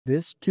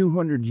This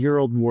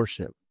 200-year-old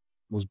warship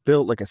was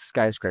built like a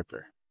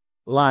skyscraper,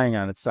 lying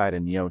on its side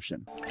in the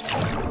ocean.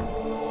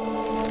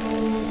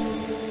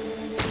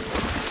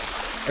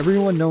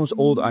 Everyone knows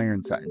old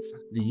Ironsides,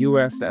 the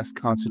USS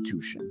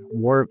Constitution,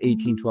 War of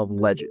 1812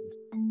 legend,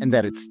 and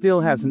that it still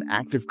has an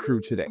active crew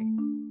today.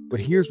 But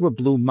here's what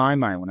blew my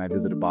mind when I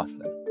visited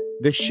Boston.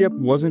 This ship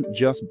wasn't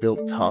just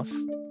built tough,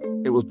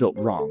 it was built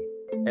wrong.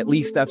 At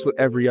least that's what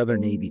every other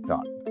Navy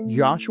thought.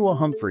 Joshua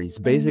Humphreys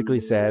basically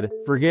said,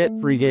 forget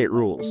frigate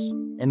rules,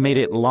 and made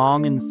it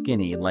long and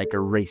skinny like a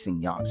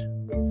racing yacht.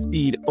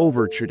 Speed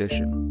over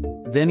tradition.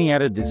 Then he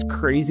added this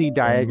crazy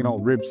diagonal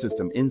rib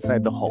system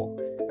inside the hull.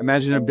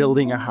 Imagine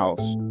building a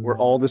house where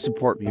all the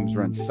support beams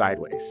run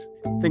sideways.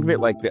 Think of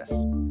it like this.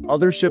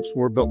 Other ships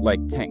were built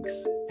like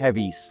tanks,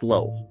 heavy,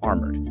 slow,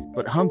 armored.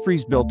 But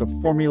Humphreys built a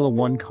Formula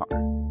One car,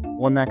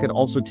 one that could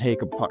also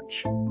take a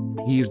punch.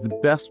 He used the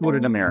best wood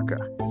in America,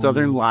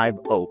 southern live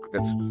oak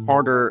that's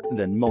harder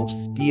than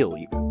most steel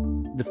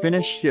even. The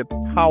finished ship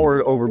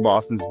towered over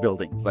Boston's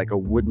buildings like a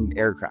wooden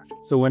aircraft.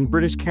 So when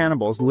British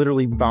cannonballs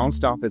literally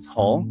bounced off its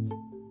hull,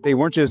 they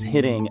weren't just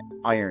hitting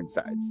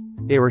Ironsides.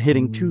 They were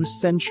hitting 2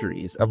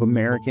 centuries of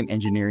American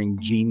engineering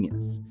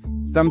genius.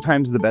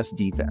 Sometimes the best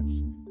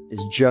defense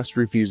is just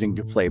refusing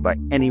to play by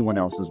anyone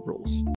else's rules.